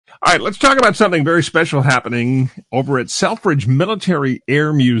All right, let's talk about something very special happening over at Selfridge Military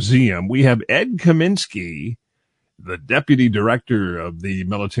Air Museum. We have Ed Kaminski, the deputy director of the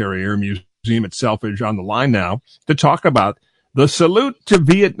Military Air Museum at Selfridge, on the line now to talk about the Salute to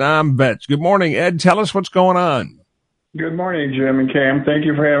Vietnam Vets. Good morning, Ed. Tell us what's going on. Good morning, Jim and Kam. Thank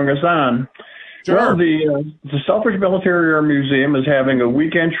you for having us on. Sure. Well, the Selfridge Military Air Museum is having a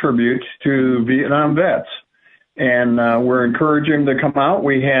weekend tribute to Vietnam vets, and we're encouraging them to come out.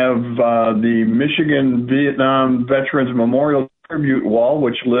 We have the Michigan Vietnam Veterans Memorial Tribute Wall,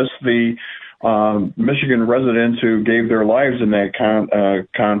 which lists the Michigan residents who gave their lives in that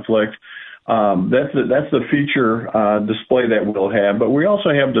conflict. That's the feature display that we'll have. But we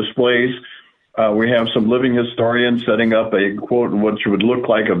also have displays. We have some living historians setting up a quote, what would look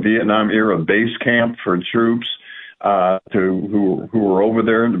like a Vietnam era base camp for troops who were over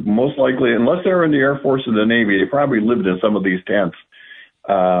there. Most likely, unless they're in the Air Force or the Navy, they probably lived in some of these tents.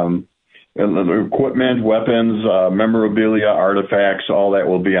 Equipment, weapons, memorabilia, artifacts, all that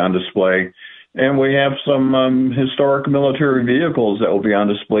will be on display. And we have some historic military vehicles that will be on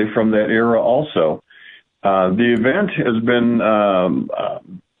display from that era also. The event has been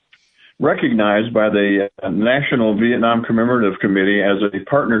recognized by the National Vietnam Commemorative Committee as a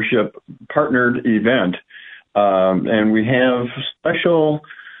partnered event. And we have special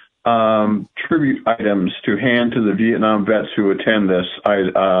tribute items to hand to the Vietnam vets who attend this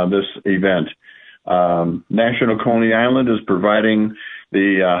event. National Coney Island is providing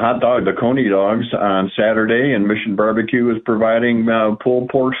the hot dog, the Coney dogs on Saturday, and Mission Barbecue is providing pulled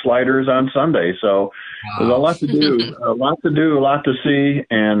pork sliders on Sunday. So there's a lot to do, a lot to see,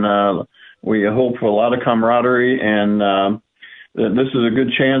 and we hope for a lot of camaraderie. And this is a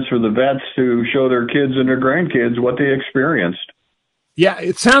good chance for the vets to show their kids and their grandkids what they experienced. Yeah,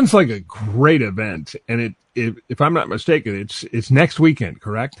 it sounds like a great event, and if I'm not mistaken, it's next weekend,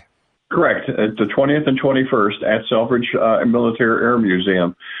 correct? Correct. It's the 20th and 21st at Selfridge Military Air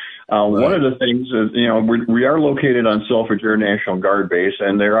Museum. One of the things is, we are located on Selfridge Air National Guard Base,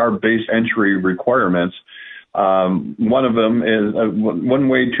 and there are base entry requirements. One of them is one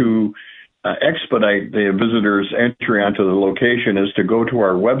way to expedite the visitor's entry onto the location is to go to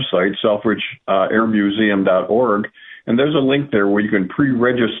our website, selfridgeairmuseum.org, and there's a link there where you can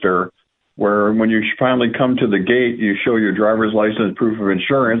pre-register, where when you finally come to the gate, you show your driver's license, proof of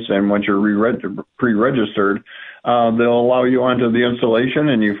insurance, and once you're pre-registered, they'll allow you onto the installation,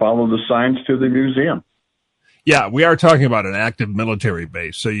 and you follow the signs to the museum. Yeah, we are talking about an active military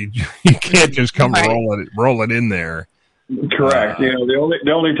base, so you can't just come roll it in there. Correct.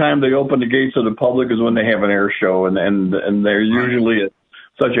 The only time they open the gates to the public is when they have an air show, and they're usually at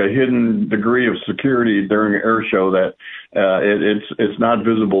such a hidden degree of security during an air show that it's not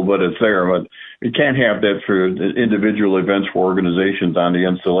visible, but it's there. But you can't have that for individual events for organizations on the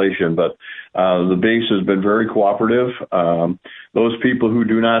installation. But the base has been very cooperative. Those people who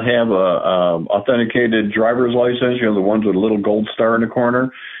do not have a authenticated driver's license, the ones with a little gold star in the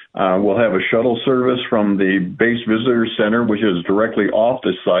corner, we'll have a shuttle service from the Base Visitor Center, which is directly off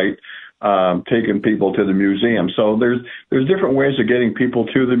the site, taking people to the museum. So there's different ways of getting people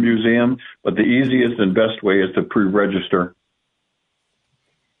to the museum, but the easiest and best way is to pre-register.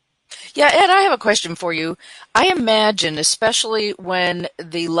 Yeah, Ed, I have a question for you. I imagine, especially when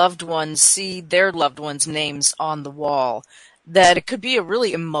the loved ones see their loved ones' names on the wall, that it could be a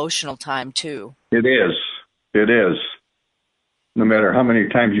really emotional time, too. It is. No matter how many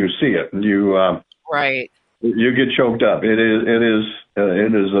times you see it, right. You get choked up. It is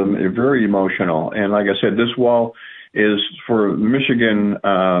very emotional. And like I said, this wall is for Michigan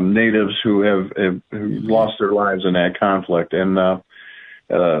natives who have lost their lives in that conflict. And I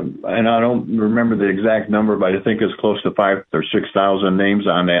don't remember the exact number, but I think it's close to 5,000 or 6,000 names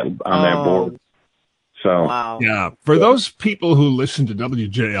on that board. So, wow. Yeah, for those people who listen to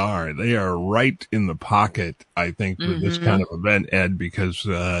WJR, they are right in the pocket, I think, for this kind of event, Ed, because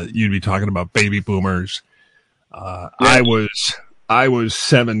you'd be talking about baby boomers. I was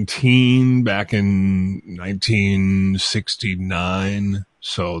 17 back in 1969,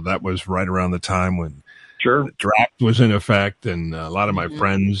 so that was right around the time when the draft was in effect, and a lot of my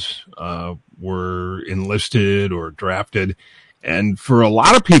friends were enlisted or drafted. And for a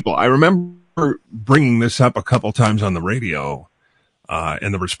lot of people, I remember bringing this up a couple times on the radio,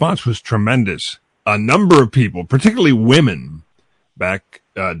 and the response was tremendous. A number of people, particularly women, back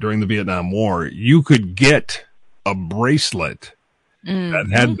during the Vietnam War, you could get a bracelet that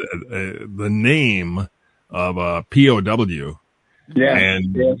had the name of a POW. Yeah.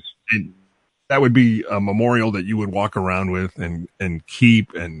 And that would be a memorial that you would walk around with and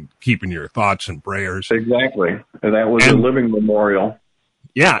keep in your thoughts and prayers. Exactly. And that was a living memorial.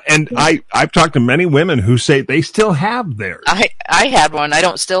 Yeah, and I've talked to many women who say they still have theirs. I had one. I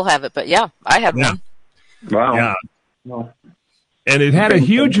don't still have it, but yeah, I had one. Wow. Yeah. Well, and it had a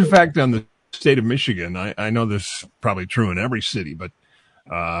huge effect on the state of Michigan. I know this is probably true in every city, but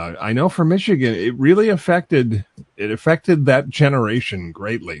I know for Michigan, it really affected that generation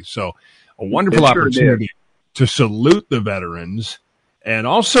greatly. So a wonderful opportunity to salute the veterans. And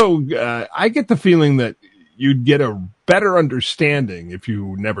also, I get the feeling that you'd get a better understanding if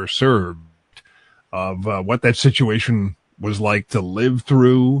you never served of what that situation was like to live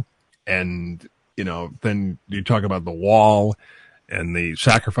through. And, then you talk about the wall and the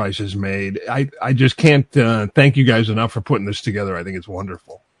sacrifices made. I just can't thank you guys enough for putting this together. I think it's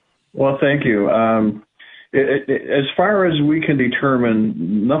wonderful. Well, thank you. As far as we can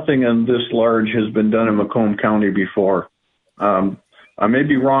determine, nothing in this large has been done in Macomb County before. I may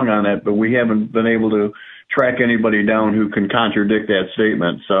be wrong on that, but we haven't been able to track anybody down who can contradict that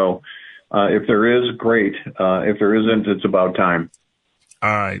statement. So if there is, great. If there isn't, it's about time. All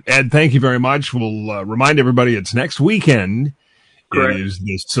right. Ed, thank you very much. We'll remind everybody it's next weekend. Correct. It is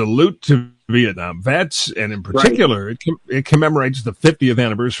the Salute to Vietnam Vets, and in particular, it commemorates the 50th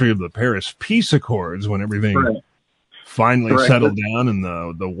anniversary of the Paris Peace Accords, when everything finally settled down and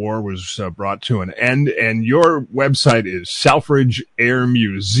the war was brought to an end. And your website is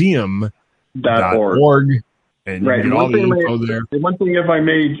selfridgeairmuseum.org. And you get all the info there. One thing, if I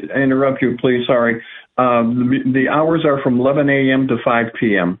may interrupt you, please, sorry. The hours are from 11 a.m. to 5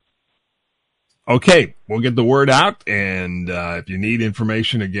 p.m. Okay, we'll get the word out, and if you need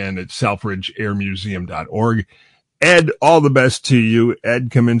information, again, it's selfridgeairmuseum.org. Ed, all the best to you. Ed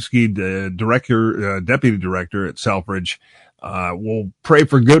Kaminski, the deputy director at Selfridge. We'll pray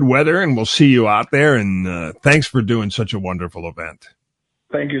for good weather, and we'll see you out there, and thanks for doing such a wonderful event.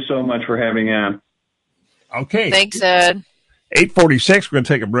 Thank you so much for having me on. Okay. Thanks, Ed. 8:46, we're going to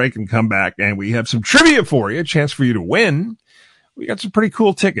take a break and come back, and we have some trivia for you, a chance for you to win. We got some pretty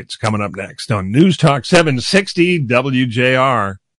cool tickets coming up next on News Talk 760 WJR.